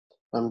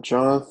I'm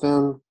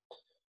Jonathan.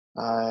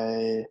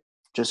 I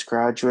just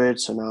graduated,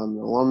 so now I'm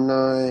an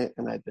alumni,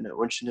 and I've been at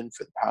Winchendon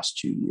for the past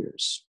 2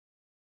 years.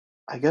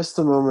 I guess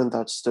the moment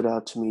that stood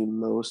out to me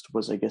most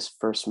was,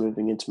 first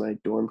moving into my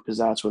dorm because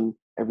that's when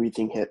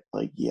everything hit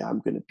like, yeah, I'm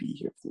going to be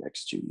here for the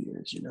next 2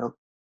 years.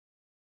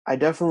 I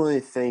definitely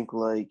think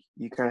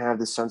you kind of have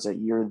the sense that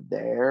you're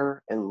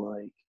there,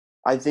 and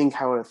I think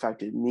how it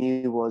affected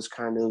me was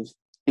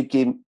it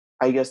gave,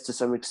 I guess to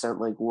some extent,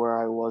 where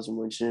I was in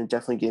Winchendon, it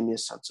definitely gave me a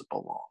sense of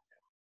belonging.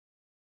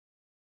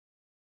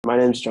 My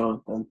name's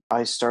Jonathan.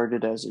 I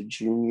started as a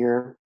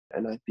junior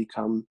and I've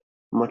become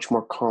much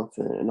more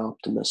confident and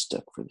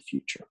optimistic for the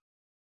future.